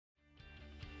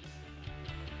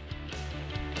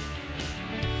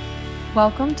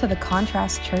Welcome to the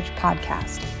Contrast Church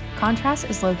podcast. Contrast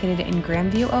is located in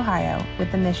Grandview, Ohio,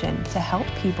 with the mission to help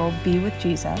people be with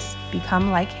Jesus, become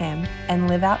like him, and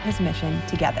live out his mission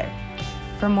together.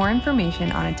 For more information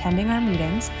on attending our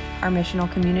meetings, our missional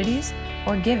communities,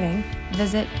 or giving,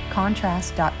 visit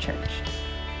contrast.church.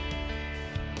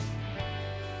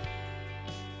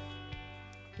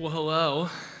 Well, hello.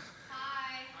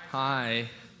 Hi. Hi.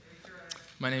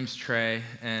 My name's Trey,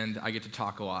 and I get to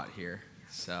talk a lot here.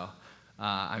 So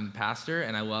I'm a pastor,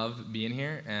 and I love being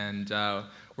here. And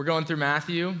we're going through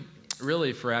Matthew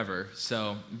really forever,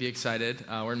 so be excited.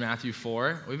 We're in Matthew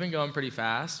 4. We've been going pretty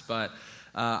fast, but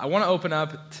I want to open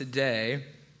up today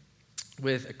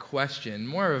with a question,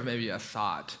 more of maybe a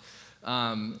thought.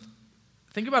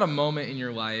 Think about a moment in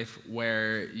your life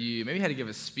where you maybe had to give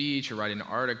a speech or write an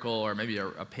article or maybe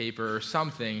a paper or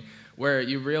something where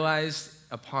you realized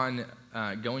upon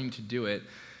going to do it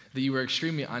that you were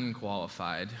extremely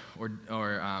unqualified or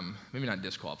maybe not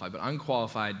disqualified, but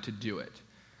unqualified to do it.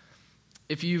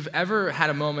 If you've ever had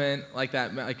a moment like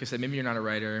that, like I said, maybe you're not a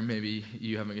writer, maybe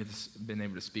you haven't been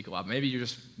able to speak a lot, maybe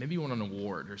you won an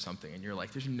award or something and you're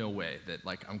like, there's no way that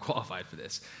I'm qualified for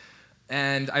this.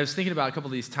 And I was thinking about a couple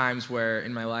of these times where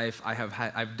in my life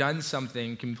I've done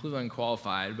something completely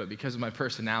unqualified, but because of my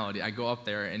personality, I go up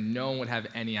there and no one would have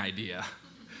any idea.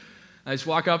 I just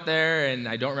walk up there and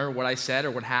I don't remember what I said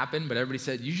or what happened, but everybody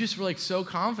said, you just were so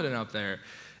confident up there.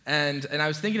 And I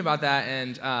was thinking about that,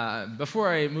 and before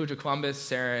I moved to Columbus,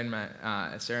 Sarah and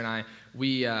I,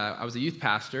 I was a youth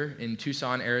pastor in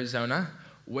Tucson, Arizona,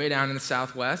 way down in the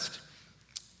Southwest,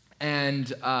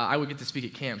 and I would get to speak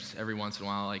at camps every once in a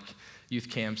while, like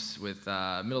youth camps with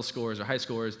middle schoolers or high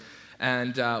schoolers.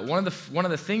 And one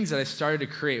of the things that I started to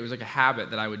create was like a habit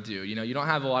that I would do. You know, you don't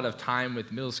have a lot of time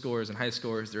with middle schoolers and high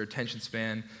schoolers. Their attention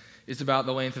span is about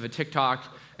the length of a TikTok.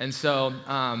 And so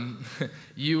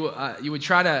you would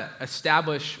try to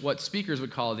establish what speakers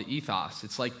would call the ethos.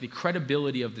 It's like the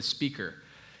credibility of the speaker.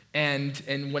 And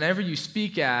whenever you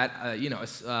speak at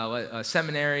a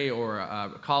seminary or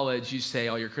a college, you say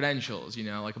all your credentials,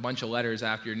 like a bunch of letters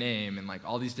after your name and like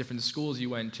all these different schools you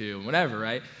went to and whatever,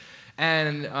 right?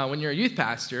 And when you're a youth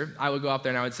pastor, I would go up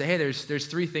there and I would say, hey, there's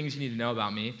 3 things you need to know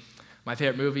about me. My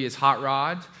favorite movie is Hot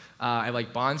Rod. I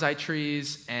like bonsai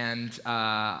trees, and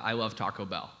I love Taco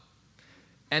Bell.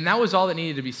 And that was all that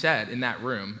needed to be said in that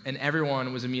room, and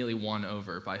everyone was immediately won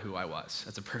over by who I was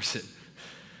as a person.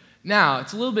 Now,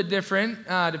 it's a little bit different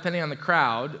depending on the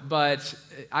crowd, but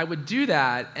I would do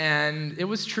that, and it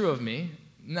was true of me.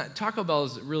 Taco Bell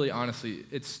is really, honestly,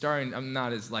 I'm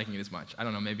not liking it as much. I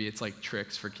don't know, maybe it's like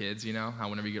tricks for kids, how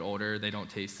whenever you get older, they don't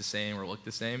taste the same or look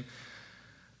the same.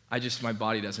 My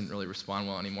body doesn't really respond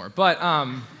well anymore, but,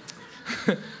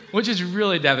 which is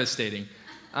really devastating.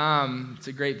 It's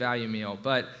a great value meal,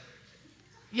 but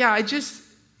yeah,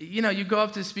 you go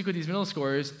up to speak with these middle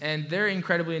schoolers, and they're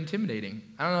incredibly intimidating.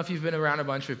 I don't know if you've been around a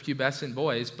bunch of pubescent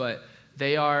boys, but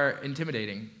they are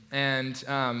intimidating. And,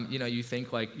 you think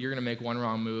you're going to make one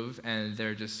wrong move, and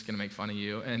they're just going to make fun of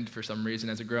you. And for some reason,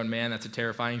 as a grown man, that's a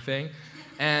terrifying thing.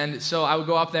 And so I would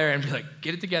go up there and be like,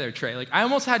 get it together, Trey. I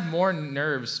almost had more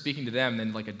nerves speaking to them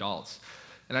than adults.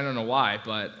 And I don't know why,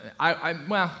 but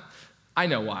I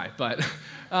know why, but,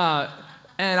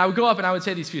 and I would go up and I would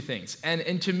say these few things.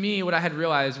 And to me, what I had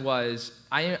realized was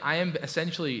I am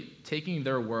essentially taking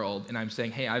their world and I'm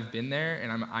saying, hey, I've been there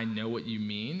and I know what you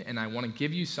mean, and I want to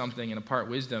give you something and impart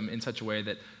wisdom in such a way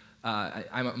that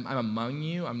I'm among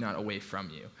you, I'm not away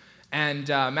from you. And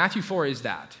Matthew 4 is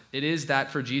that. It is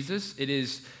that for Jesus.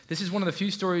 This is one of the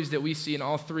few stories that we see in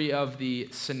all 3 of the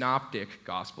synoptic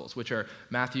gospels, which are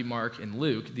Matthew, Mark, and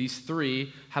Luke. These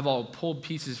 3 have all pulled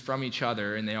pieces from each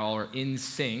other, and they all are in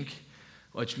sync,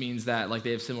 which means that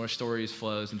they have similar stories,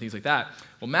 flows, and things like that.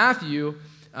 Well, Matthew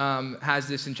has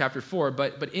this in chapter 4,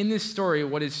 but in this story,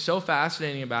 what is so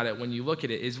fascinating about it when you look at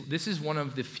it is this is one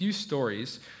of the few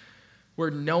stories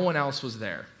where no one else was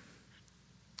there.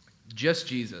 Just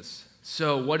Jesus.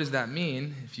 So what does that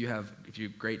mean if you have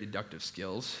great deductive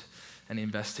skills and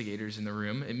investigators in the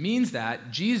room? It means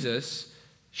that Jesus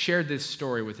shared this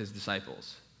story with his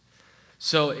disciples.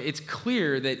 So it's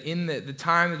clear that in the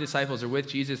time the disciples are with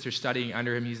Jesus, they're studying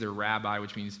under him. He's their rabbi,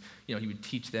 which means he would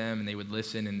teach them and they would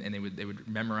listen and they would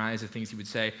memorize the things he would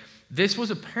say. This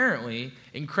was apparently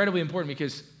incredibly important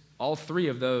because all 3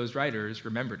 of those writers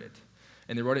remembered it.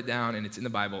 And they wrote it down, and it's in the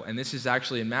Bible. And this is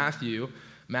actually in Matthew.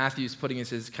 Matthew's putting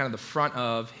this as kind of the front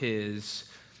of his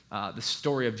the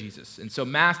story of Jesus. And so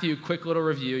Matthew, quick little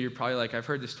review. You're probably like, I've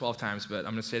heard this 12 times, but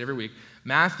I'm going to say it every week.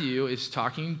 Matthew is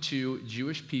talking to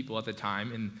Jewish people at the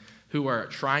time and who are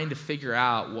trying to figure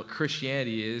out what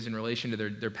Christianity is in relation to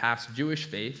their past Jewish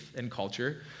faith and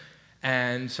culture.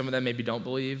 And some of them maybe don't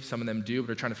believe, some of them do,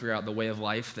 but are trying to figure out the way of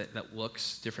life that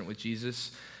looks different with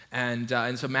Jesus. And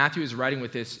so Matthew is writing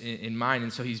with this in mind,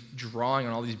 and so he's drawing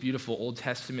on all these beautiful Old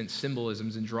Testament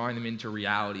symbolisms and drawing them into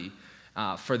reality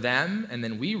for them, and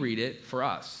then we read it for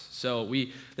us. So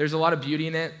there's a lot of beauty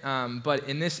in it, but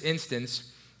in this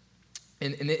instance,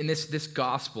 in this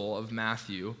gospel of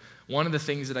Matthew, one of the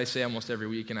things that I say almost every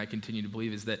week, and I continue to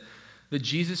believe, is that the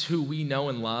Jesus who we know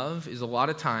and love is a lot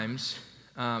of times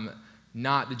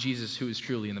not the Jesus who is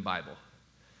truly in the Bible.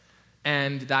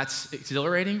 And that's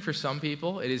exhilarating for some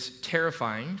people. It is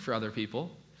terrifying for other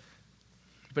people.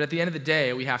 But at the end of the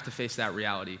day, we have to face that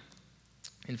reality.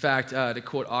 In fact, to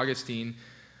quote Augustine,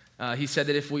 he said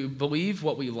that if we believe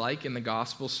what we like in the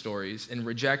gospel stories and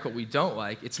reject what we don't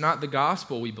like, it's not the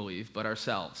gospel we believe, but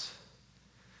ourselves.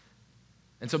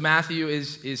 And so Matthew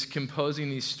is composing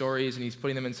these stories, and he's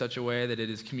putting them in such a way that it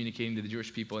is communicating to the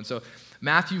Jewish people. And so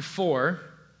Matthew 4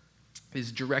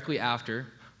 is directly after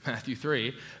Matthew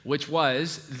 3, which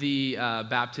was the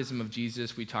baptism of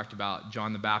Jesus. We talked about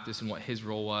John the Baptist and what his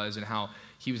role was and how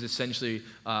he was essentially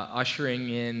ushering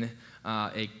in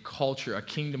a culture, a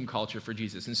kingdom culture for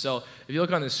Jesus. And so if you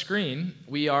look on the screen,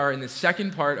 we are in the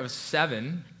second part of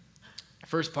 7.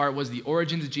 First part was the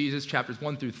origins of Jesus, chapters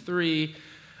 1 through 3.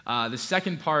 The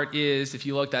second part is, if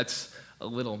you look, that's a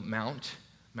little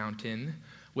mountain,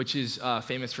 which is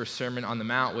famous for Sermon on the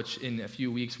Mount, which in a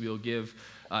few weeks we will give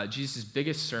Jesus'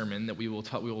 biggest sermon that we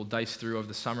will dice through over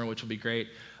the summer, which will be great.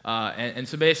 And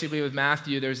so basically with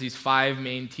Matthew, there's these 5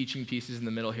 main teaching pieces in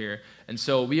the middle here. And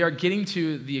so we are getting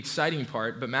to the exciting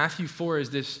part, but Matthew 4 is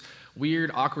this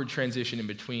weird, awkward transition in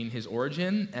between his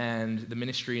origin and the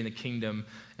ministry and the kingdom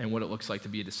and what it looks like to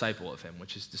be a disciple of him,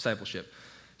 which is discipleship.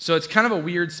 So it's kind of a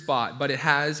weird spot, but it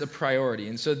has a priority.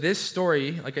 And so this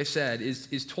story, like I said,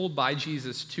 is told by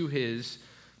Jesus to his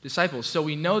disciples. So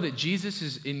we know that Jesus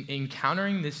is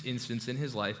encountering this instance in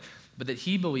his life, but that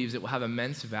he believes it will have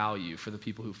immense value for the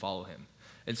people who follow him.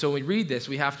 And so when we read this,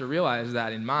 we have to realize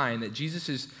that in mind, that Jesus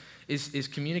is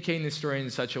communicating this story in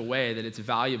such a way that it's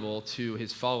valuable to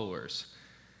his followers.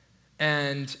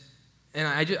 And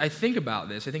I think about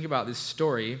this. I think about this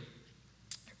story,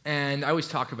 and I always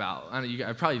talk about,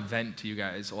 I probably vent to you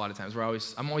guys a lot of times,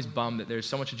 I'm always bummed that there's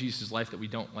so much of Jesus' life that we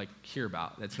don't hear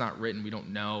about, that's not written, we don't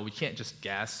know, we can't just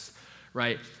guess,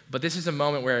 right? But this is a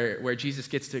moment where Jesus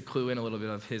gets to clue in a little bit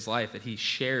of his life that he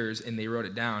shares, and they wrote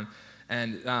it down.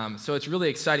 And so it's really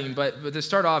exciting. But to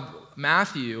start off,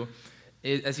 Matthew,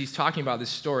 as he's talking about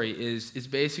this story, is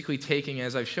basically taking,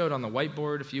 as I've showed on the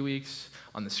whiteboard a few weeks,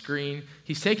 on the screen,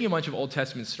 he's taking a bunch of Old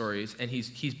Testament stories, and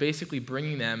he's basically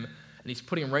bringing them, and he's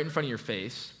putting them right in front of your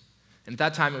face. And at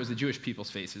that time, it was the Jewish people's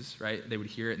faces, right? They would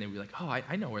hear it, and they would be like, oh,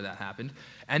 I know where that happened.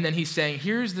 And then he's saying,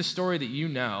 here's the story that you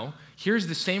know. Here's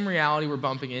the same reality we're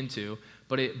bumping into,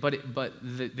 but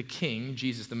the King,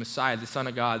 Jesus, the Messiah, the Son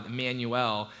of God,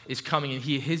 Emmanuel, is coming, and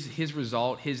his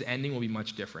result, his ending will be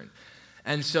much different.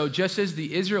 And so just as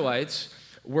the Israelites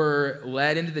were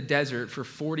led into the desert for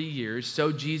 40 years,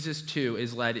 so Jesus, too,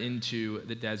 is led into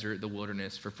the desert, the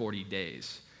wilderness, for 40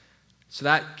 days. So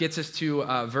that gets us to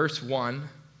verse 1.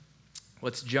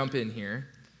 Let's jump in here.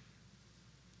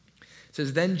 It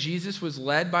says, then Jesus was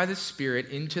led by the Spirit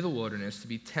into the wilderness to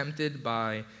be tempted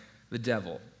by the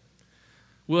devil.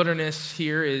 Wilderness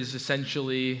here is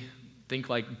essentially, think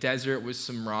like desert with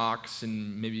some rocks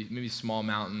and maybe small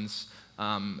mountains.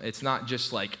 It's not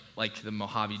just like the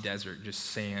Mojave Desert, just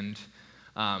sand.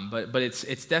 But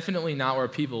it's definitely not where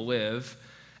people live.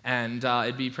 And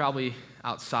it'd be probably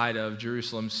outside of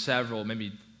Jerusalem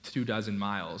maybe 24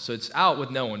 miles. So it's out with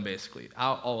no one, basically,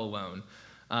 out all alone.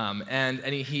 And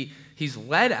he's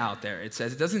led out there. It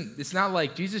says it's not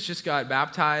like Jesus just got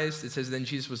baptized. It says then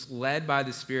Jesus was led by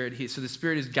the Spirit. So the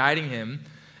Spirit is guiding him.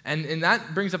 And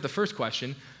that brings up the first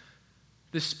question.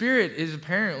 The Spirit is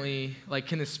apparently,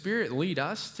 can the Spirit lead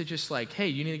us to just hey,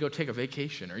 you need to go take a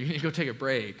vacation, or you need to go take a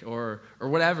break, or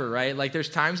whatever, right? There's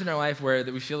times in our life where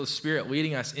that we feel the Spirit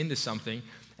leading us into something,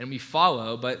 and we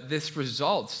follow, but this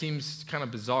result seems kind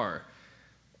of bizarre.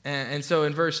 And so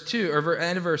in verse 2, or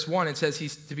end of verse 1, it says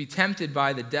he's to be tempted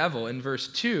by the devil. In verse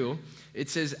 2, it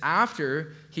says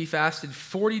after he fasted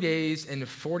 40 days and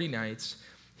 40 nights,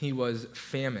 he was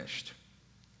famished.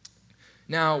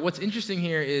 Now, what's interesting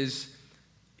here is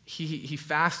he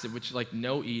fasted, which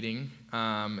no eating,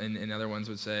 and other ones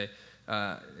would say,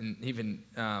 and even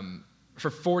for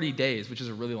 40 days, which is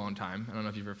a really long time. I don't know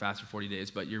if you've ever fasted for 40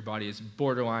 days, but your body is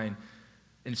borderline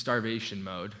in starvation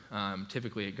mode.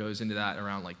 Typically, it goes into that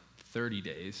around 30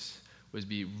 days would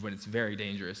be when it's very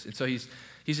dangerous. And so he's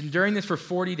enduring this for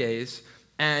 40 days,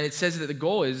 and it says that the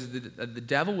goal is that the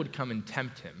devil would come and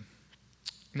tempt him.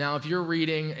 Now, if you're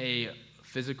reading a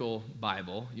physical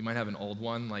Bible, you might have an old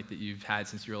one like that you've had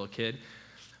since you were a little kid.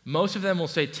 Most of them will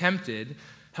say tempted.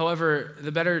 However,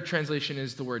 the better translation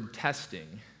is the word testing.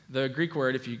 The Greek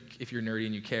word, if you're nerdy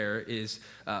and you care, is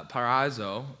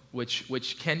parazo,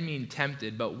 which can mean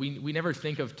tempted, but we never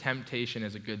think of temptation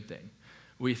as a good thing.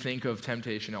 We think of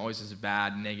temptation always as a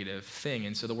bad, negative thing.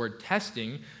 And so the word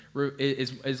testing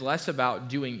is less about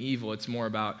doing evil. It's more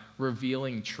about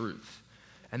revealing truth.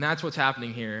 And that's what's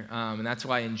happening here. And that's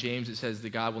why in James it says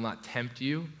that God will not tempt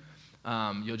you.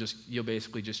 You'll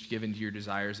basically just give into your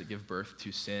desires that give birth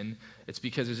to sin. It's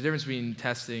because there's a difference between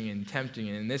testing and tempting.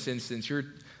 And in this instance,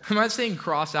 I'm not saying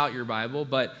cross out your Bible,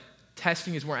 but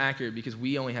testing is more accurate because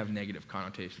we only have negative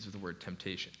connotations with the word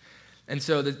temptation. And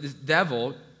so this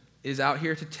devil is out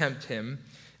here to tempt him.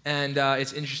 And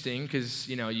it's interesting because,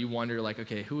 you wonder, like,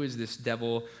 okay, who is this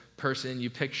devil person? You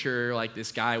picture, like,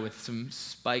 this guy with some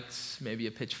spikes, maybe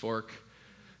a pitchfork.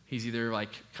 He's either, like,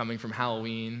 coming from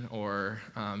Halloween or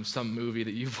some movie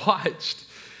that you've watched.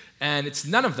 And it's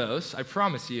none of those, I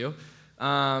promise you.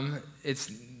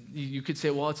 You could say,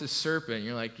 well, it's a serpent.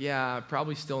 You're like, yeah,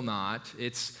 probably still not.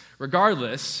 It's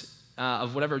regardless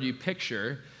of whatever you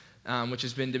picture, which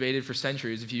has been debated for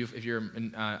centuries. If you're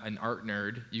an art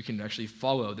nerd, you can actually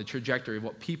follow the trajectory of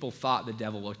what people thought the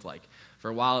devil looked like. For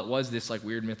a while, it was this like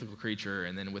weird mythical creature,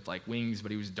 and then with like wings,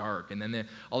 but he was dark. And then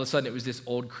all of a sudden, it was this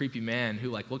old creepy man who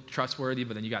like looked trustworthy,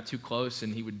 but then you got too close,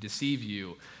 and he would deceive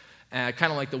you, kind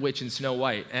of like the witch in Snow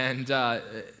White. And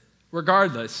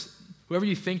regardless, whoever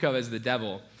you think of as the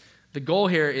devil, the goal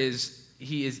here is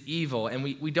he is evil, and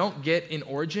we don't get an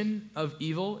origin of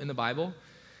evil in the Bible,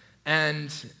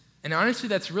 and honestly,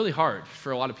 that's really hard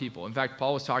for a lot of people. In fact,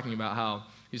 Paul was talking about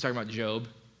Job,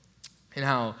 and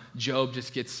how Job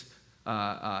just gets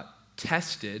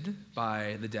tested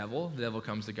by the devil. The devil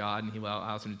comes to God, and he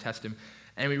allows him to test him.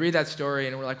 And we read that story,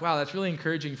 and we're like, wow, that's really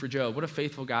encouraging for Job. What a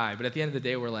faithful guy. But at the end of the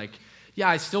day, we're like, yeah,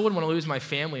 I still wouldn't want to lose my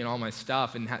family and all my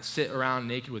stuff and sit around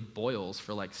naked with boils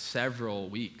for like several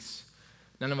weeks.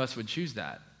 None of us would choose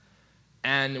that.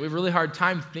 And we have a really hard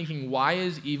time thinking, why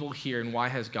is evil here, and why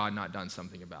has God not done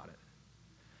something about it?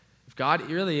 If God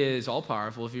really is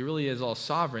all-powerful, if he really is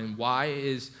all-sovereign, why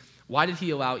did he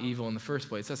allow evil in the first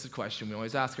place? That's the question we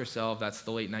always ask ourselves. That's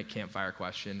the late-night campfire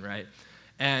question, right?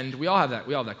 And we all have that.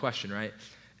 We all have that question, right?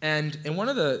 And one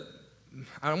of the,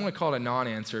 I don't want to call it a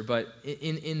non-answer, but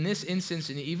in this instance,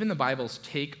 and even the Bible's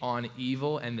take on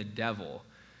evil and the devil,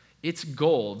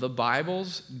 the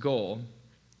Bible's goal,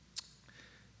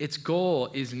 its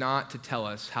goal is not to tell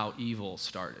us how evil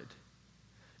started.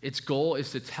 Its goal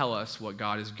is to tell us what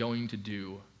God is going to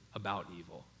do about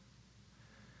evil.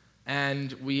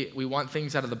 And we want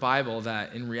things out of the Bible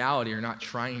that in reality are not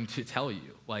trying to tell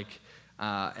you.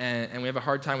 And we have a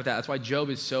hard time with that. That's why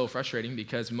Job is so frustrating,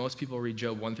 because most people read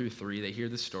Job 1 through 3, they hear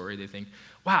the story, they think,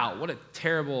 wow, what a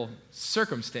terrible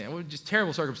circumstance, just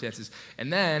terrible circumstances.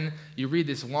 And then you read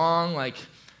this long,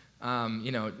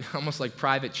 almost like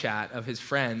private chat of his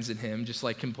friends and him just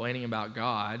like complaining about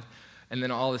God. And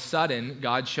then all of a sudden,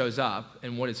 God shows up,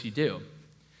 and what does he do?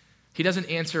 He doesn't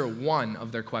answer one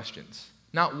of their questions.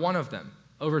 Not one of them.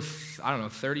 Over,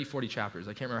 30, 40 chapters.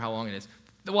 I can't remember how long it is.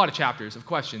 A lot of chapters of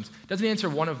questions. Doesn't answer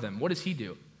one of them. What does he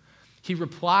do? He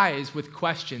replies with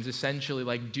questions essentially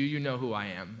like, do you know who I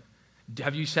am?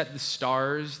 Have you set the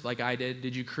stars like I did?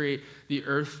 Did you create the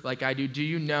earth like I do? Do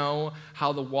you know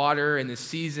how the water and the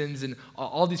seasons and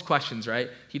all these questions, right?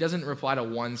 He doesn't reply to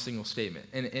one single statement.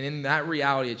 And in that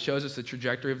reality, it shows us the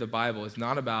trajectory of the Bible is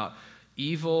not about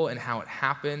evil and how it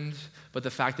happened, but the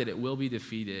fact that it will be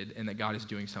defeated and that God is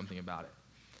doing something about it.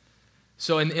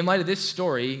 So in light of this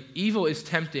story, evil is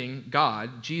tempting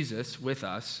God, Jesus, with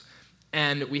us,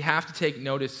 and we have to take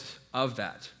notice of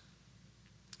that.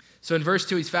 So in verse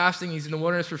 2, he's fasting. He's in the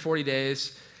wilderness for 40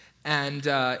 days. And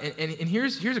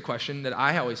here's a question that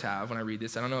I always have when I read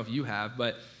this. I don't know if you have,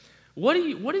 but what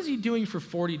is he doing for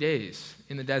 40 days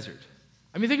in the desert?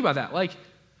 I mean, think about that. Like,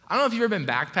 I don't know if you've ever been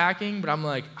backpacking, but I'm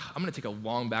like, I'm going to take a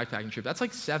long backpacking trip. That's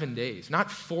like 7 days, not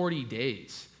 40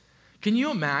 days. Can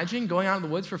you imagine going out in the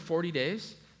woods for 40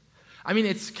 days? I mean,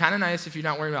 it's kind of nice if you're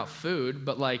not worrying about food,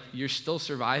 but like you're still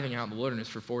surviving out in the wilderness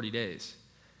for 40 days.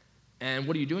 And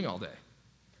what are you doing all day?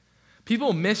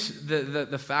 People miss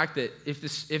the fact that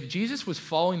if Jesus was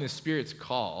following the Spirit's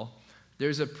call,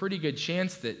 there's a pretty good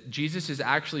chance that Jesus is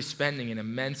actually spending an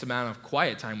immense amount of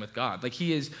quiet time with God. Like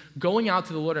he is going out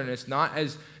to the wilderness not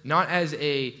as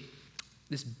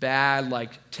this bad,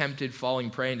 like tempted,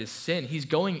 falling prey into sin. He's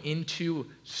going into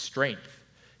strength.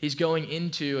 He's going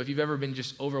into, if you've ever been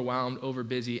just overwhelmed,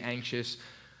 overbusy, anxious,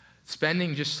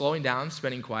 slowing down,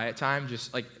 spending quiet time,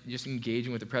 just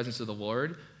engaging with the presence of the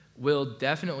Lord will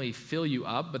definitely fill you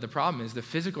up, but the problem is the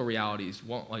physical realities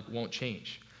won't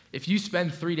change. If you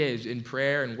spend 3 days in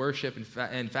prayer and worship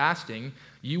and fasting,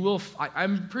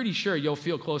 I'm pretty sure you'll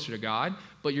feel closer to God,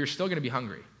 but you're still going to be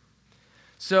hungry.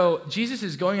 So Jesus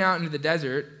is going out into the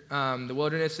desert, the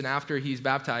wilderness, and after he's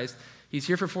baptized, he's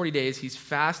here for 40 days. He's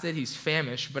fasted, he's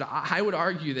famished, but I would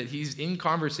argue that he's in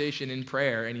conversation, in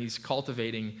prayer, and he's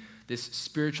cultivating this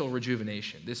spiritual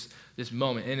rejuvenation, this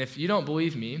moment. And if you don't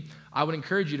believe me, I would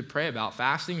encourage you to pray about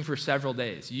fasting for several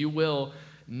days. You will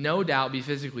no doubt be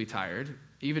physically tired,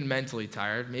 even mentally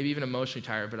tired, maybe even emotionally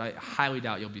tired, but I highly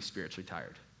doubt you'll be spiritually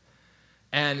tired.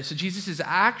 And so Jesus is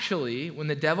actually, when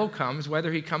the devil comes,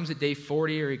 whether he comes at day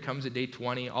 40 or he comes at day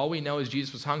 20, all we know is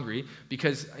Jesus was hungry,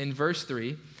 because in verse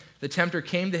 3, the tempter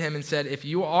came to him and said, "If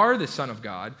you are the Son of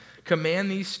God,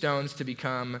 command these stones to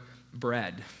become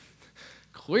bread."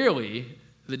 Clearly,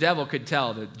 the devil could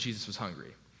tell that Jesus was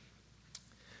hungry.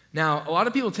 Now, a lot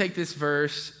of people take this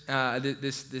verse, and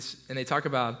they talk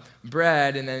about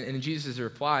bread, and then in Jesus'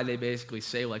 reply, they basically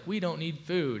say, like, we don't need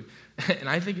food. And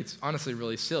I think it's honestly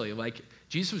really silly. Like,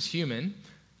 Jesus was human.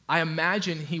 I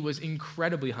imagine he was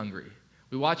incredibly hungry.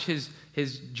 We watch his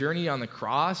journey on the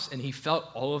cross, and he felt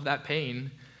all of that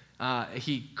pain.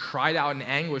 He cried out in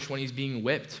anguish when he's being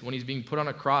whipped, when he's being put on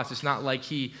a cross. It's not like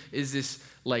he is this,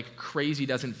 like, crazy,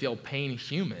 doesn't feel pain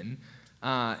human.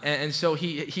 And so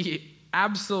he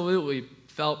absolutely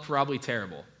felt probably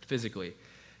terrible physically.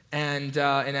 And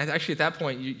actually at that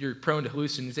point, you're prone to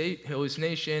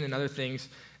hallucination and other things.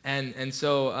 And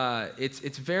so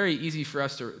it's very easy for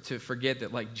us to forget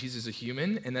that, like, Jesus is a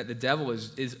human and that the devil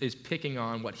is picking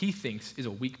on what he thinks is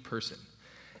a weak person.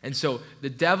 And so the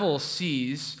devil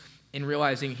sees in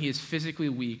realizing he is physically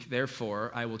weak,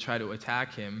 therefore I will try to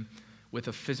attack him with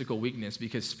a physical weakness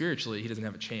because spiritually he doesn't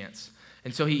have a chance.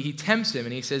 And so he tempts him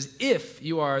and he says, "If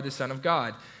you are the Son of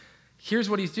God." Here's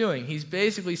what he's doing. He's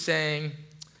basically saying,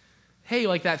 hey,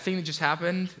 like that thing that just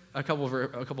happened a couple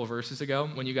of verses ago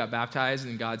when you got baptized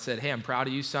and God said, "Hey, I'm proud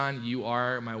of you, son. You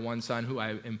are my one son who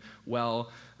I am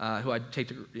who I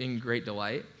take in great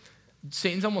delight."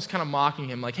 Satan's almost kind of mocking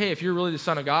him, like, hey, if you're really the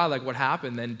Son of God, like what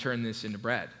happened? Then turn this into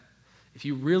bread. If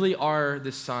you really are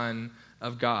the Son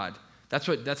of God. That's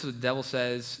what the devil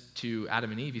says to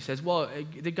Adam and Eve. He says, well,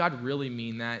 did God really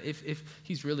mean that? If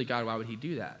he's really God, why would he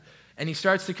do that? And he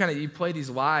starts to you play these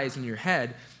lies in your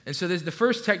head. And so there's the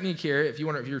first technique here, if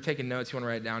you're taking notes, you want to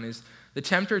write it down, is the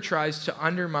tempter tries to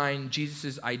undermine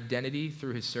Jesus' identity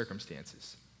through his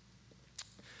circumstances.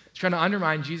 He's trying to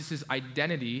undermine Jesus'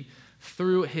 identity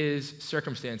through his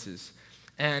circumstances.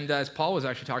 And as Paul was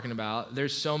actually talking about,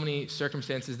 there's so many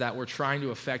circumstances that were trying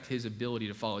to affect his ability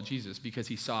to follow Jesus because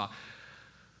he saw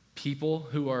people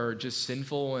who are just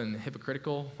sinful and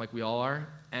hypocritical, like we all are,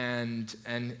 and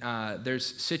there's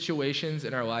situations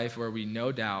in our life where we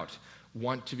no doubt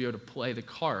want to be able to play the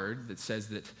card that says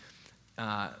that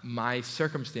my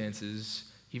circumstances,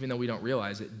 even though we don't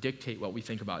realize it, dictate what we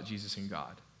think about Jesus and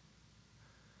God.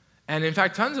 And in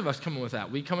fact, tons of us come in with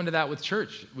that. We come into that with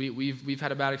church. We've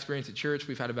had a bad experience at church.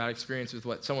 We've had a bad experience with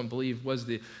what someone believed was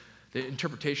the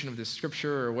interpretation of the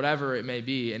scripture or whatever it may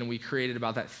be, and we created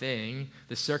about that thing,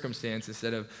 the circumstance,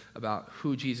 instead of about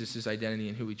who Jesus' identity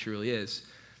and who he truly is.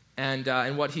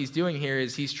 And what he's doing here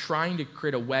is he's trying to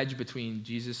create a wedge between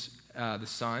Jesus the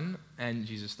Son and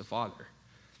Jesus the Father.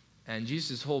 And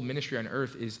Jesus' whole ministry on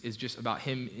earth is just about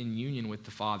him in union with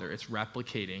the Father. It's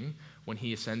replicating, when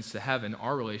he ascends to heaven,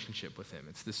 our relationship with him.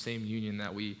 It's the same union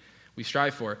that we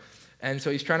strive for. And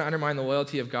so he's trying to undermine the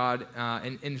loyalty of God.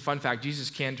 And fun fact, Jesus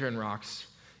can turn rocks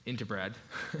into bread,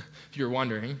 if you're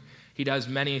wondering. He does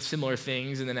many similar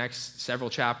things in the next several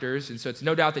chapters. And so it's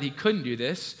no doubt that he couldn't do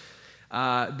this.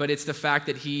 But it's the fact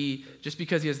that just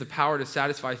because he has the power to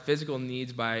satisfy physical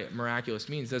needs by miraculous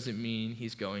means doesn't mean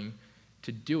he's going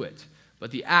to do it. But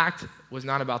the act was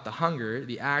not about the hunger.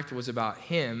 The act was about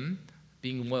him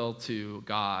being loyal to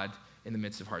God in the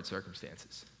midst of hard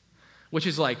circumstances. Which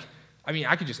is like, I mean,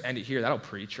 I could just end it here. That'll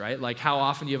preach, right? Like, how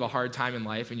often do you have a hard time in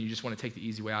life and you just want to take the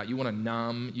easy way out? You want to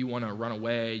numb. You want to run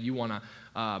away. You want to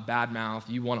badmouth.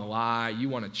 You want to lie. You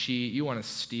want to cheat. You want to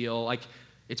steal. Like,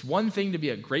 it's one thing to be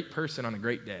a great person on a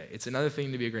great day. It's another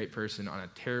thing to be a great person on a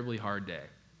terribly hard day.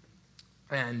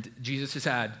 And Jesus has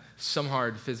had some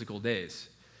hard physical days.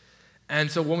 And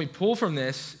so when we pull from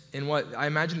this, and what I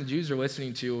imagine the Jews are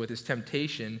listening to with this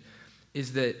temptation,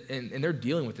 is that, and they're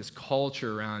dealing with this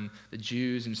culture around the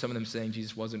Jews, and some of them saying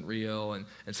Jesus wasn't real, and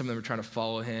some of them are trying to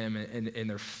follow him, and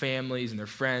their families and their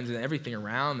friends and everything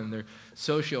around them, their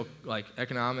social,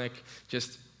 economic,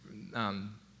 just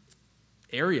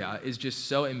area is just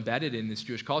so embedded in this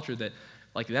Jewish culture that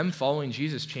like them following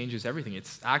Jesus changes everything.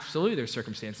 It's absolutely their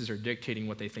circumstances are dictating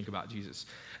what they think about Jesus.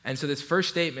 And so this first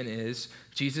statement is,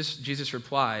 Jesus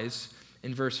replies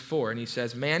in verse 4, and he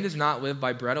says, man does not live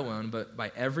by bread alone, but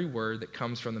by every word that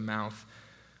comes from the mouth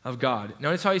of God.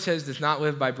 Notice how he says does not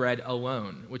live by bread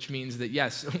alone, which means that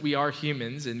yes, we are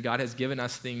humans and God has given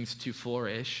us things to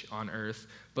flourish on earth,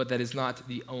 but that is not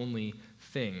the only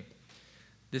thing.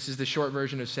 This is the short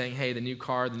version of saying, hey, the new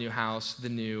car, the new house, the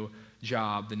new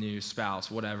job, the new spouse,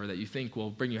 whatever that you think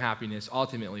will bring you happiness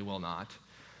ultimately will not.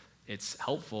 It's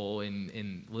helpful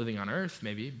in living on earth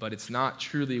maybe, but it's not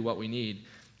truly what we need.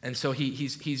 And so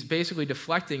he's basically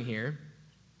deflecting here,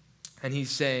 and he's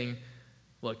saying,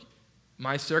 look,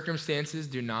 my circumstances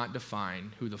do not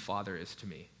define who the Father is to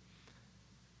me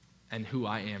and who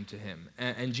I am to him.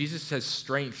 And Jesus has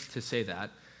strength to say that.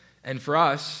 And for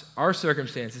us, our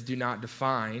circumstances do not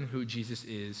define who Jesus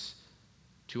is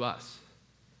to us.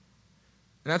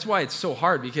 And that's why it's so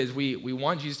hard, because we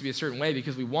want Jesus to be a certain way,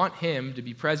 because we want him to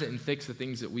be present and fix the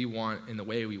things that we want in the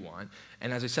way we want.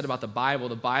 And as I said about the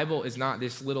Bible is not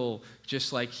this little,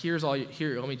 just like, here,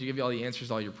 let me give you all the answers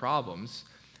to all your problems.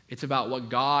 It's about what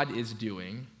God is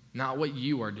doing, not what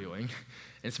you are doing.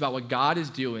 It's about what God is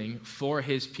doing for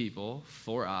his people,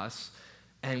 for us,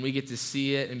 and we get to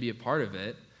see it and be a part of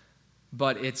it.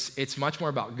 But it's much more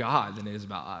about God than it is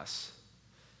about us.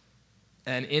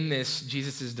 And in this,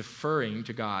 Jesus is deferring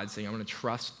to God, saying, I'm going to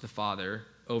trust the Father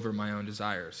over my own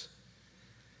desires.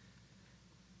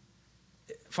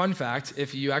 Fun fact,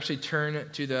 if you actually turn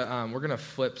to the, we're going to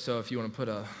flip, so if you want to put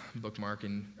a bookmark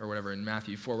in, or whatever, in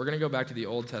Matthew 4, we're going to go back to the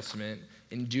Old Testament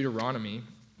in Deuteronomy.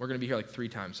 We're going to be here like 3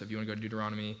 times, so if you want to go to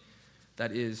Deuteronomy,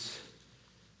 that is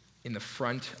in the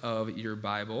front of your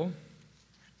Bible.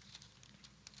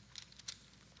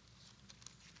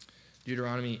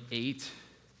 Deuteronomy 8.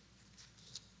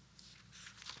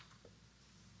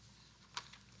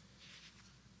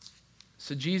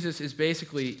 So Jesus is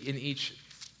basically, in each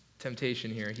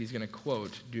temptation here, he's going to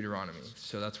quote Deuteronomy.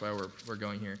 So that's why we're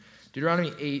going here.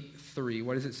 Deuteronomy 8:3,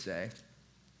 what does it say?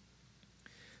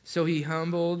 So he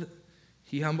humbled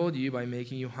you by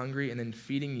making you hungry and then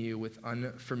feeding you with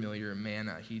unfamiliar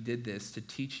manna. He did this to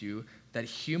teach you that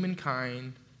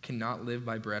humankind cannot live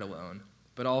by bread alone,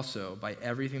 but also by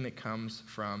everything that comes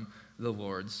from the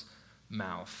Lord's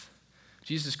mouth.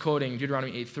 Jesus is quoting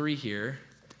Deuteronomy 8:3 here.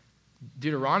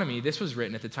 Deuteronomy, this was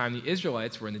written at the time the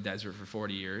Israelites were in the desert for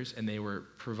 40 years, and they were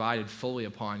provided fully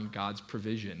upon God's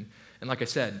provision. And like I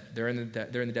said, they're in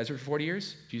the desert for 40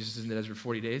 years. Jesus is in the desert for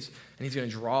 40 days, and he's going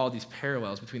to draw all these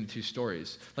parallels between the two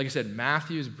stories. Like I said,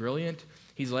 Matthew is brilliant.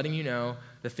 He's letting you know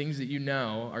the things that you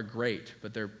know are great,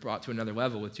 but they're brought to another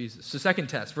level with Jesus. So second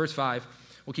test, verse 5.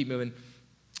 We'll keep moving.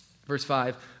 Verse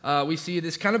 5, we see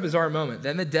this kind of bizarre moment.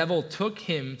 Then the devil took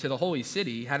him to the holy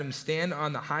city, had him stand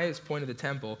on the highest point of the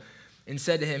temple, and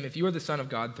said to him, if you are the Son of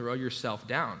God, throw yourself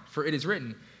down. For it is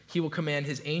written, he will command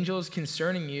his angels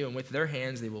concerning you, and with their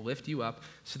hands they will lift you up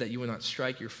so that you will not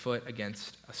strike your foot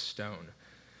against a stone.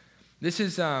 This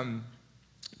is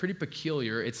pretty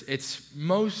peculiar. It's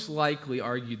most likely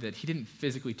argued that he didn't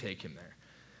physically take him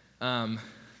there.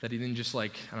 That he didn't just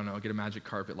get a magic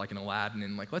carpet like in Aladdin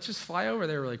and let's just fly over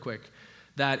there really quick.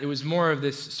 That it was more of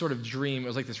this sort of dream. It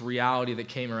was like this reality that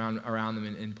came around them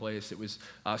in place. It was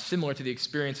similar to the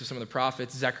experience of some of the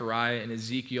prophets. Zechariah and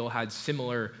Ezekiel had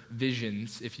similar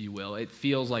visions, if you will. It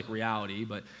feels like reality,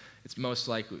 but it's most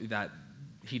likely that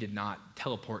he did not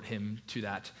teleport him to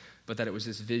that, but that it was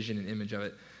this vision and image of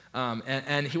it.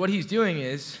 What he's doing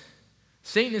is,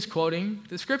 Satan is quoting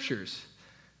the scriptures.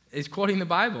 He's quoting the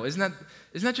Bible. Isn't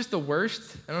that just the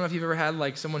worst? I don't know if you've ever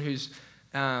had someone who's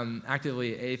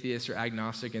actively atheist or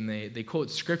agnostic, and they quote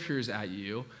scriptures at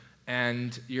you,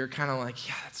 and you're kind of like,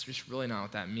 yeah, that's just really not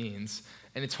what that means.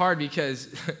 And it's hard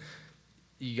because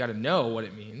you got to know what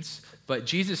it means. But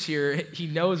Jesus here, he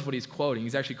knows what he's quoting.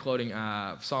 He's actually quoting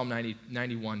Psalm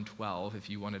 91:12. If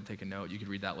you wanted to take a note, you could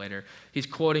read that later. He's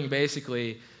quoting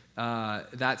basically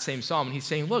that same psalm, and he's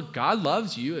saying, look, God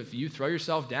loves you. If you throw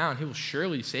yourself down, he will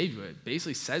surely save you. It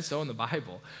basically says so in the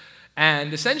Bible.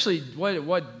 And essentially,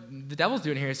 what the devil's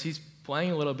doing here is he's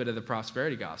playing a little bit of the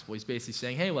prosperity gospel. He's basically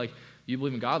saying, hey, you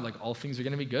believe in God, all things are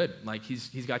going to be good.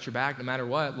 He's got your back no matter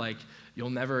what. You'll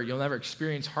never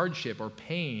experience hardship or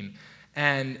pain.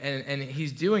 And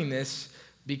he's doing this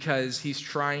because he's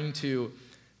trying to,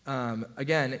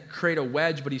 again, create a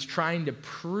wedge, but he's trying to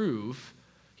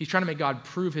make God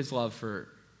prove his love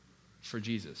for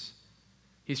Jesus.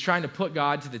 He's trying to put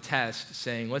God to the test,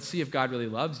 saying, let's see if God really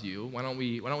loves you. Why don't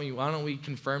we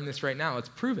confirm this right now? Let's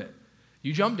prove it.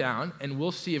 You jump down, and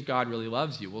we'll see if God really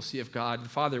loves you. We'll see if God the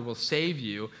Father will save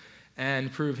you.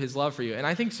 and prove his love for you. And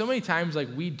I think so many times, like,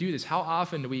 we do this. How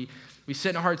often do we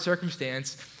sit in a hard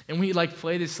circumstance and we like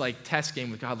play this like test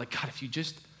game with God, like, God, if you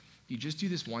just do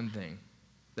this one thing,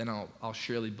 then I'll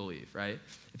surely believe, right?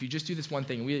 If you just do this one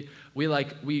thing,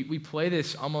 we play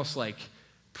this almost like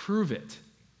prove it.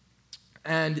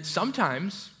 And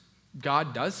sometimes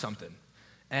God does something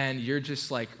and you're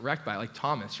just like wrecked by it, like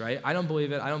Thomas, right? I don't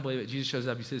believe it. Jesus shows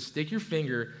up, he says, stick your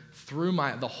finger through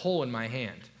the hole in my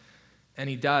hand. And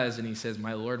he does, and he says,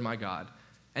 my Lord, my God.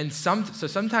 And so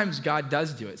sometimes God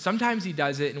does do it. Sometimes he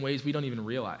does it in ways we don't even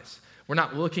realize. We're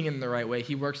not looking in the right way.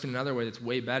 He works in another way that's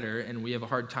way better, and we have a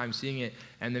hard time seeing it,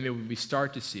 and then maybe we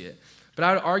start to see it. But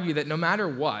I would argue that no matter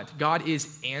what, God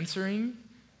is answering.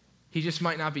 He just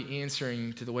might not be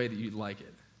answering to the way that you'd like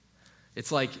it.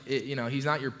 It's like, he's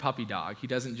not your puppy dog. He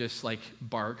doesn't just like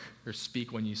bark or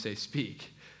speak when you say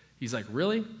speak. He's like,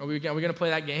 really? Are we going to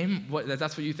play that game?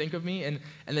 That's what you think of me? And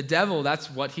the devil, that's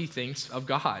what he thinks of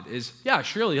God is, yeah,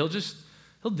 surely he'll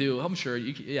do, I'm sure,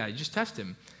 you just test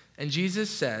him. And Jesus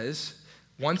says,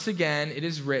 once again, it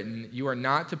is written, you are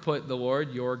not to put the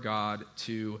Lord your God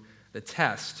to the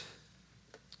test.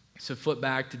 So flip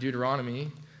back to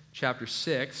Deuteronomy chapter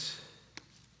 6.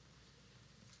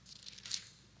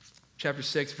 Chapter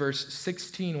 6, verse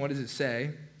 16, what does it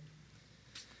say?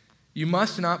 You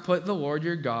must not put the Lord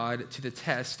your God to the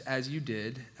test as you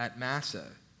did at Massah.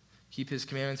 Keep his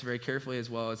commandments very carefully as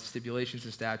well as the stipulations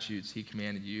and statutes he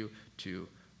commanded you to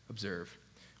observe.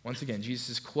 Once again, Jesus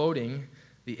is quoting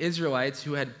the Israelites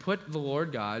who had put the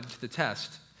Lord God to the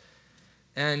test.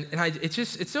 And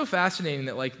it's so fascinating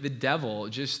that like the devil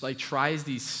just like tries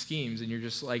these schemes, and you're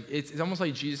just like, it's almost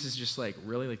like Jesus is just like,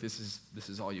 really, like this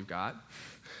is all you've got?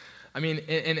 I mean,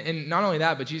 and not only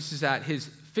that, but Jesus is at his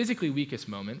physically weakest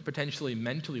moment, potentially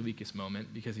mentally weakest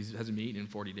moment, because he hasn't been eaten in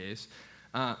 40 days.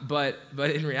 But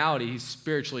in reality, he's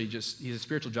a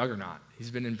spiritual juggernaut. He's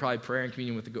been in probably prayer and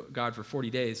communion with God for 40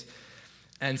 days.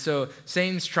 And so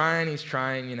Satan's trying he's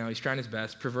trying his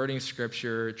best, perverting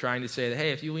scripture, trying to say that,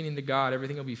 hey, if you lean into God,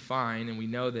 everything will be fine. And we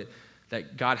know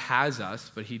that God has us,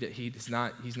 but he's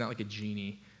not like a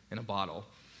genie in a bottle.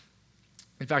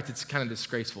 In fact, it's kind of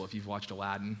disgraceful if you've watched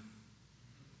Aladdin.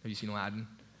 Have you seen Aladdin?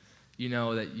 You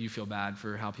know that you feel bad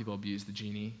for how people abuse the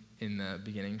genie in the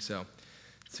beginning. So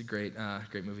it's a great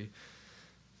movie.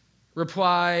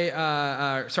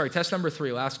 Test number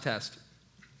 3, last test.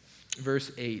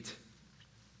 Verse 8.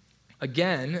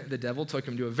 Again, the devil took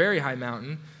him to a very high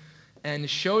mountain and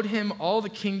showed him all the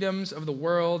kingdoms of the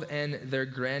world and their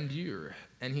grandeur.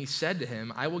 And he said to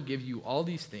him, I will give you all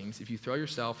these things if you throw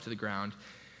yourself to the ground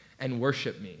and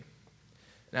worship me.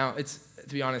 Now, to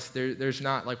be honest, there's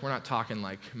not, like, we're not talking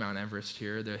like Mount Everest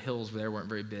here. The hills there weren't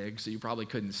very big, so you probably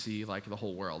couldn't see, like, the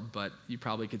whole world, but you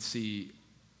probably could see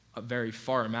a very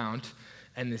far amount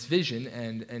and this vision,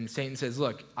 and Satan says,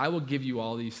 look, I will give you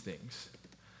all these things,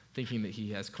 thinking that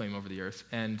he has claim over the earth,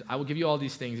 and I will give you all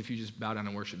these things if you just bow down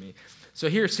and worship me. So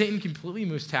here, Satan completely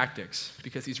moves tactics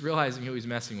because he's realizing who he's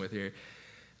messing with here.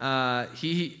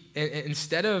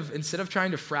 Instead of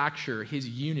trying to fracture his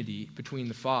unity between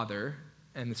the Father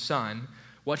and the Son,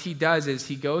 what he does is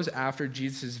he goes after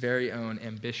Jesus' very own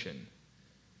ambition.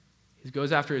 He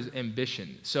goes after his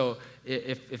ambition. So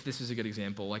if this is a good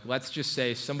example, like let's just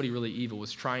say somebody really evil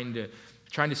was trying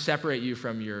to separate you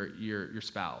from your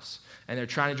spouse, and they're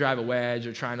trying to drive a wedge,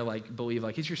 or trying to like believe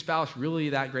like, is your spouse really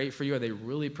that great for you? Are they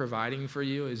really providing for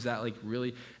you? Is that like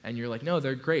really? And you're like, no,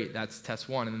 they're great. That's test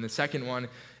 1. And then the second one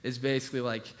is basically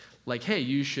like, hey,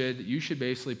 you should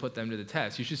basically put them to the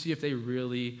test. You should see if they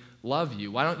really love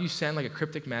you. Why don't you send like a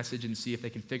cryptic message and see if they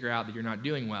can figure out that you're not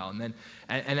doing well? And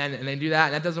then do that,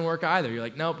 and that doesn't work either. You're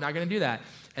like, nope, not going to do that.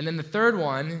 And then the third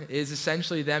one is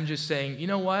essentially them just saying, you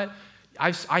know what?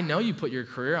 I know you put your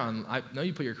career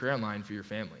online for your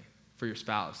family, for your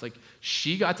spouse. Like,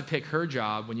 she got to pick her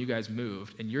job when you guys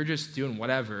moved, and you're just doing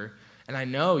whatever. And I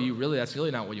know that's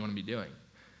really not what you want to be doing.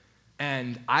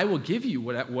 And I will give you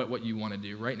what you want to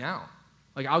do right now.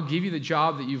 Like, I'll give you the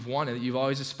job that you've wanted, that you've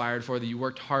always aspired for, that you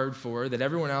worked hard for, that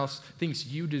everyone else thinks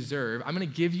you deserve. I'm going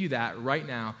to give you that right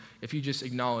now if you just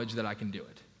acknowledge that I can do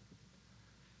it.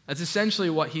 That's essentially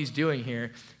what he's doing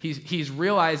here. He's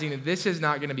realizing that this is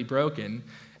not going to be broken.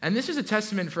 And this is a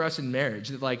testament for us in marriage,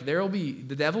 that like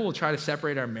the devil will try to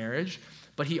separate our marriage,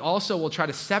 but he also will try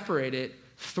to separate it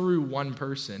through one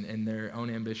person and their own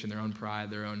ambition, their own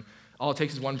pride, all it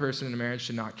takes is one person in a marriage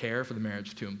to not care for the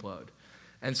marriage to implode.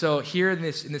 And so here in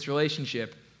this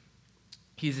relationship,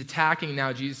 he's attacking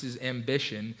now Jesus'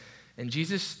 ambition. And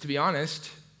Jesus, to be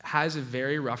honest, has a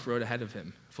very rough road ahead of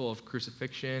him, full of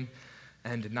crucifixion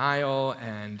and denial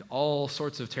and all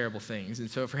sorts of terrible things. And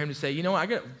so for him to say, you know what,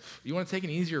 you want to take an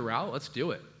easier route? Let's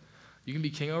do it. You can be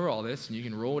king over all this, and you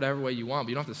can rule whatever way you want, but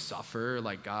you don't have to suffer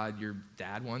like God, your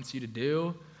dad, wants you to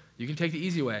do. You can take the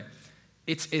easy way.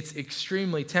 It's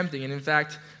extremely tempting. And in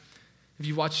fact, if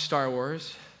you watch Star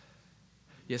Wars,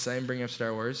 yes, I am bringing up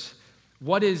Star Wars,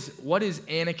 what is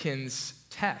Anakin's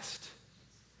test?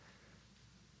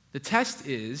 The test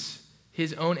is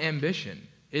his own ambition.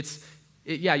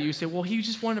 You say, well, he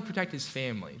just wanted to protect his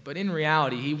family. But in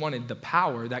reality, he wanted the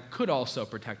power that could also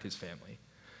protect his family.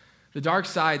 The dark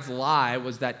side's lie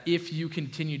was that if you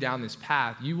continue down this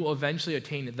path, you will eventually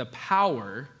attain the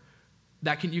power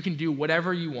that you can do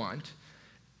whatever you want.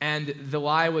 And the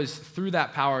lie was through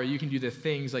that power, you can do the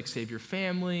things like save your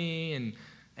family and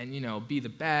be the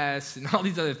best and all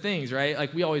these other things, right?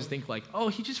 Like we always think like, oh,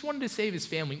 he just wanted to save his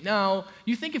family. No,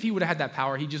 you think if he would have had that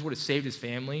power, he just would have saved his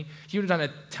family. He would have done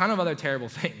a ton of other terrible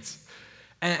things.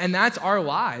 And that's our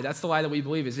lie. That's the lie that we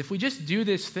believe is if we just do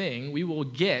this thing, we will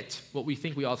get what we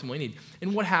think we ultimately need.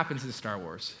 And what happens in Star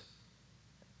Wars?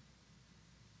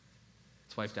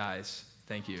 His wife dies.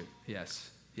 Thank you.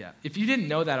 Yes. Yeah. If you didn't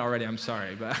know that already, I'm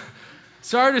sorry, but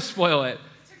sorry to spoil it.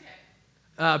 It's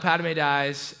okay. Padme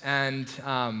dies, and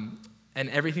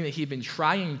everything that he'd been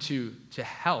trying to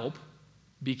help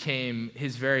became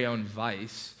his very own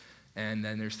vice. And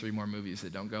then there's 3 more movies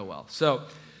that don't go well. So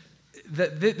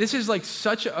this is like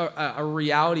such a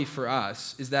reality for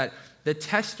us, is that the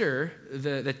tester,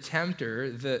 the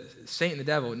tempter, the Satan, the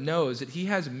devil, knows that he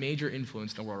has major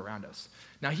influence in the world around us.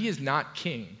 Now, he is not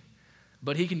king,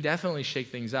 but he can definitely shake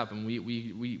things up, and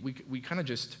we kind of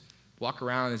just walk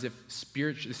around as if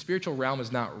the spiritual realm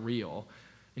is not real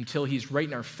until he's right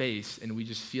in our face, and we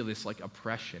just feel this like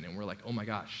oppression, and we're like, oh my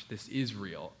gosh, this is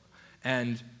real.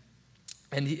 And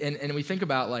we think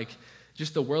about like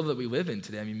just the world that we live in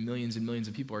today. I mean, millions and millions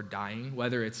of people are dying,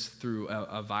 whether it's through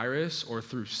a virus or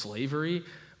through slavery,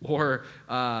 or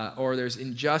there's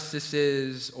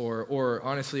injustices, or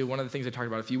honestly, one of the things I talked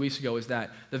about a few weeks ago is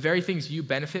that the very things you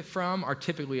benefit from are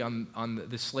typically on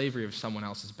the slavery of someone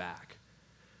else's back.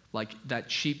 Like that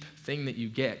cheap thing that you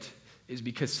get is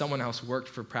because someone else worked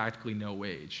for practically no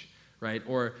wage, right?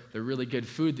 Or the really good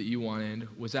food that you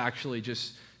wanted was actually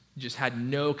just had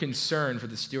no concern for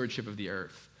the stewardship of the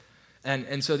earth.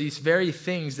 And so these very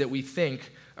things that we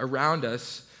think around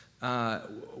us,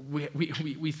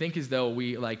 we think as though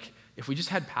if we just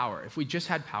had power, we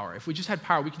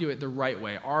could do it the right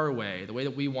way, our way, the way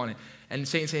that we want it. And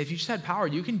Satan says, if you just had power,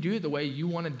 you can do it the way you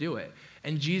want to do it.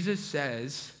 And Jesus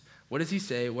says, what does he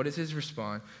say? What is his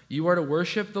response? You are to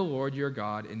worship the Lord your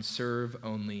God and serve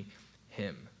only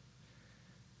him.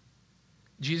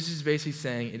 Jesus is basically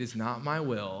saying, it is not my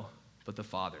will, but the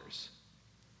Father's.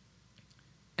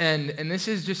 And this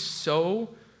is just so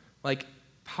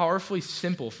powerfully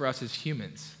simple for us as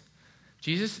humans.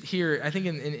 Jesus here, I think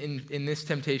in this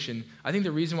temptation, I think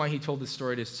the reason why he told this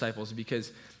story to his disciples is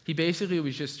because he basically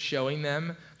was just showing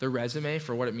them the resume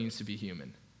for what it means to be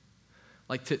human.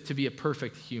 Like to be a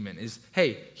perfect human is,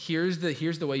 hey, here's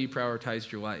the way you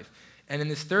prioritize your life. And in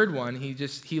this third one, he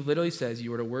literally says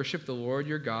you are to worship the Lord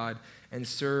your God and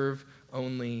serve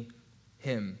only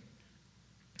him.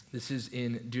 This is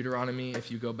in Deuteronomy,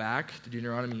 if you go back to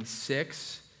Deuteronomy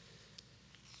 6,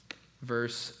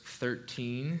 verse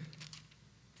 13.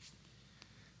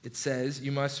 It says,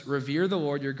 you must revere the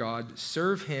Lord your God,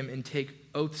 serve him, and take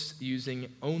oaths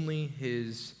using only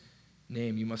his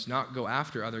name. You must not go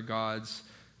after other gods,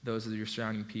 those of your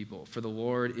surrounding people, for the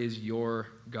Lord is your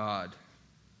God.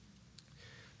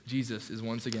 Jesus is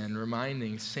once again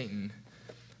reminding Satan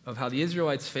of how the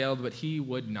Israelites failed, but he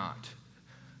would not.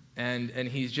 And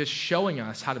he's just showing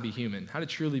us how to be human, how to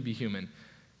truly be human.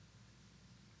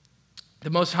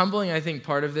 The most humbling, I think,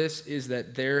 part of this is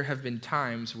that there have been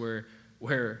times where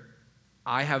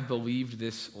I have believed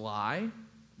this lie,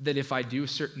 that if I do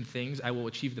certain things, I will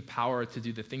achieve the power to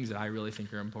do the things that I really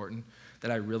think are important,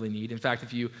 that I really need. In fact,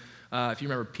 if you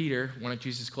remember Peter, one of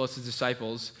Jesus' closest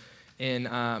disciples, in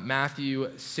Matthew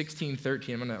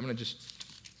 16:13, I'm gonna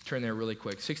just turn there really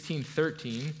quick.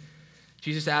 16:13,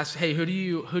 Jesus asks, "Hey, who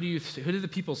do the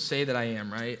people say that I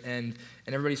am?" Right? And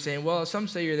everybody's saying, "Well, some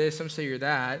say you're this, some say you're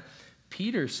that."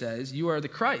 Peter says, "You are the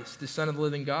Christ, the Son of the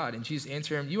living God." And Jesus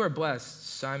answered him, "You are blessed,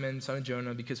 Simon, son of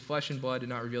Jonah, because flesh and blood did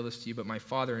not reveal this to you, but my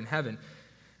Father in heaven."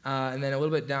 And then a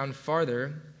little bit down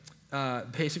farther,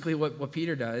 basically what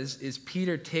Peter does is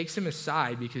Peter takes him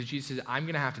aside because Jesus says, "I'm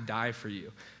going to have to die for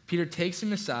you." Peter takes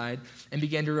him aside and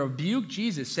began to rebuke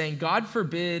Jesus, saying, God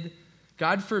forbid,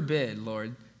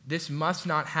 Lord, this must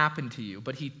not happen to you."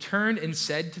 But he turned and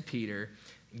said to Peter,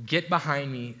 "Get behind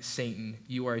me, Satan.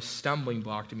 You are a stumbling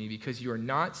block to me because you are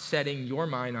not setting your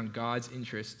mind on God's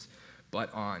interests,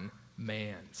 but on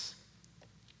man's."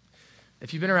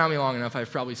 If you've been around me long enough,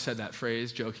 I've probably said that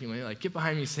phrase jokingly, like, get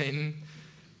behind me, Satan.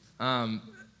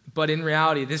 But in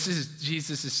reality,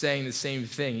 Jesus is saying the same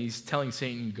thing. He's telling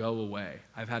Satan, go away.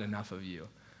 I've had enough of you.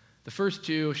 The first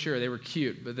two, sure, they were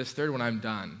cute, but this third one, I'm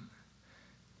done.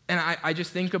 And I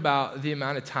just think about the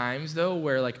amount of times, though,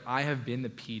 where, like, I have been the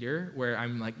Peter, where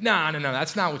I'm like, no,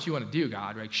 that's not what you want to do,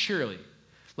 God. Like, surely.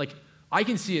 Like, I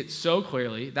can see it so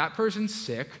clearly. That person's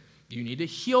sick. You need to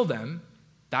heal them.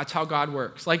 That's how God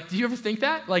works. Like, do you ever think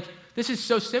that? Like, this is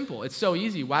so simple. It's so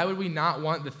easy. Why would we not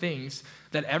want the things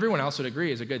that everyone else would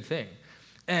agree is a good thing?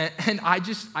 And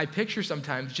I picture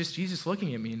sometimes just Jesus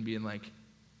looking at me and being like,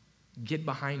 get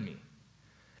behind me.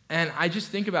 And I just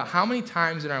think about how many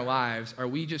times in our lives are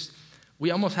we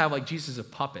almost have like Jesus as a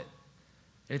puppet.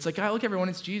 And it's like, oh, look, everyone,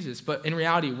 it's Jesus. But in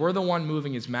reality, we're the one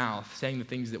moving his mouth, saying the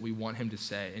things that we want him to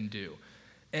say and do.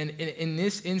 And in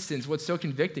this instance, what's so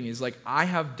convicting is like, I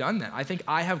have done that. I think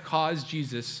I have caused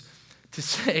Jesus to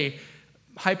say,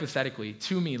 hypothetically,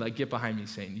 to me, like, get behind me,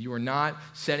 Satan. You are not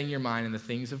setting your mind on the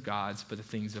things of God's, but the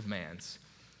things of man's.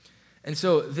 And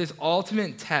so this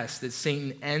ultimate test that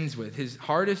Satan ends with, his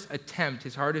hardest attempt,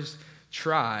 his hardest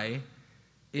try,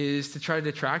 is to try to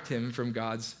detract him from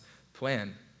God's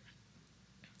plan.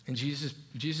 And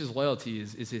Jesus' loyalty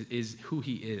is who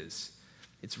he is.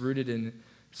 It's rooted in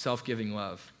self-giving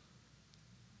love.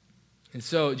 And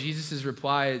so Jesus'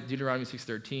 reply, Deuteronomy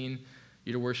 6:13,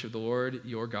 you're to worship the Lord,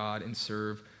 your God, and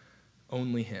serve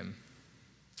only him.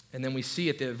 And then we see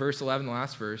at the verse 11, the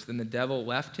last verse, then the devil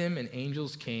left him and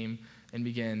angels came and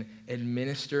began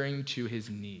administering to his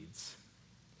needs.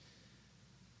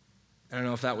 I don't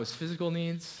know if that was physical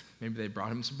needs. Maybe they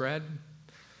brought him some bread.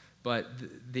 But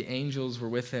the angels were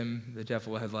with him. The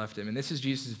devil had left him. And this is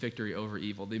Jesus' victory over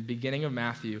evil. The beginning of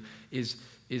Matthew is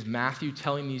Matthew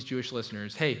telling these Jewish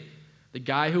listeners, hey, the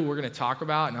guy who we're going to talk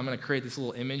about, and I'm going to create this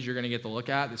little image you're going to get to look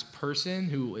at, this person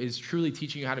who is truly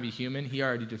teaching you how to be human, he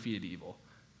already defeated evil.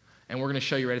 And we're going to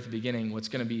show you right at the beginning what's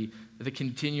going to be the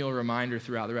continual reminder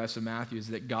throughout the rest of Matthew is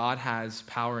that God has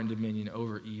power and dominion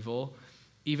over evil,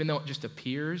 even though it just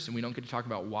appears, and we don't get to talk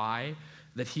about why,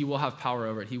 that he will have power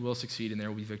over it. He will succeed, and there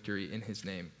will be victory in his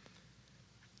name.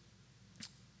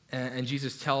 And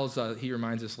Jesus he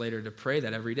reminds us later to pray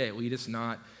that every day. Lead us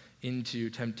not into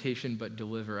temptation, but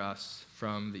deliver us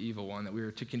from the evil one, that we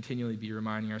are to continually be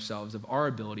reminding ourselves of our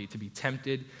ability to be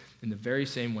tempted in the very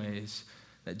same ways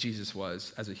that Jesus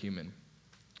was as a human.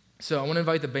 So I want to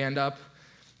invite the band up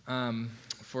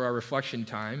for our reflection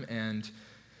time. And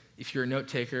if you're a note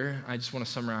taker, I just want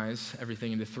to summarize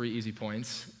everything into 3 easy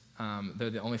points. They're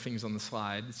the only things on the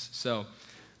slides. So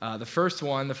the first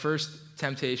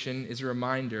temptation is a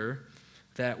reminder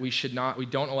that we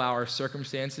don't allow our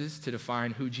circumstances to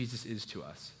define who Jesus is to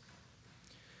us.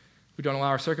 We don't allow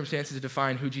our circumstances to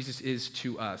define who Jesus is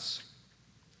to us.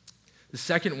 The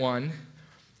second one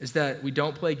is that we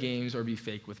don't play games or be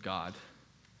fake with God.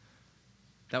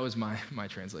 That was my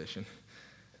translation.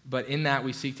 But in that,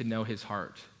 we seek to know his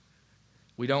heart.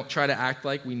 We don't try to act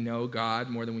like we know God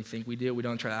more than we think we do. We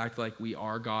don't try to act like we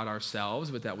are God ourselves,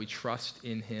 but that we trust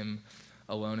in him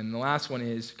alone. And the last one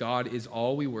is, God is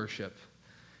all we worship.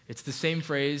 It's the same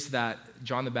phrase that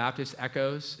John the Baptist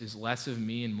echoes, is less of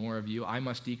me and more of you. I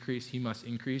must decrease, he must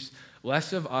increase.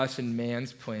 Less of us and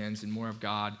man's plans and more of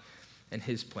God and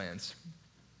his plans.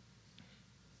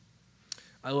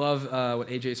 I love what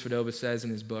A.J. Svedova says in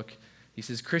his book. He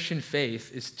says, Christian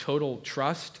faith is total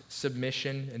trust,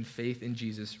 submission, and faith in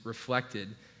Jesus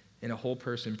reflected in a whole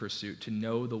person pursuit to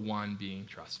know the one being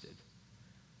trusted.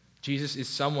 Jesus is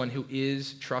someone who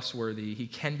is trustworthy. He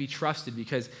can be trusted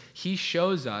because he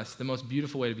shows us the most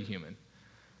beautiful way to be human.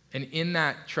 And in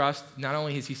that trust, not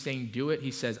only is he saying do it,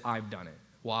 he says, I've done it.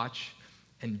 Watch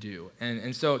and do.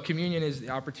 And so communion is the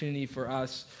opportunity for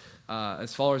us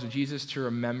as followers of Jesus to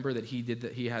remember that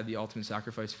he had the ultimate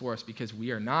sacrifice for us because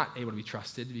we are not able to be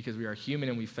trusted because we are human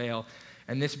and we fail.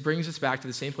 And this brings us back to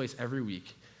the same place every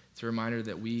week. It's a reminder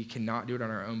that we cannot do it on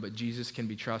our own, but Jesus can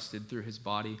be trusted through his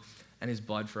body and his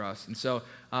blood for us. And so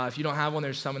if you don't have one,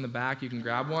 there's some in the back. You can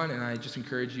grab one, and I just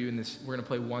encourage you we're going to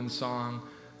play one song.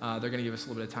 They're going to give us a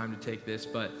little bit of time to take this,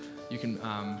 but you can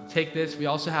take this. We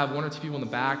also have 1 or 2 people in the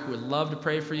back who would love to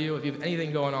pray for you. If you have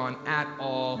anything going on at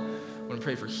all, want to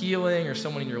pray for healing or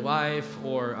someone in your life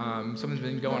or something's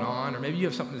been going on, or maybe you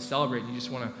have something to celebrate, you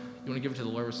just want to give it to the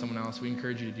Lord with someone else, we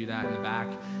encourage you to do that in the back.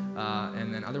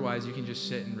 And then otherwise, you can just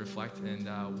sit and reflect, and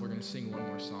we're going to sing one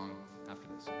more song after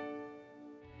this.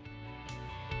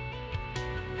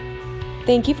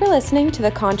 Thank you for listening to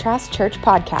the Contrast Church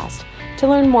podcast. To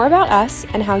learn more about us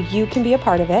and how you can be a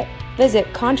part of it,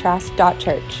 visit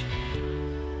contrast.church.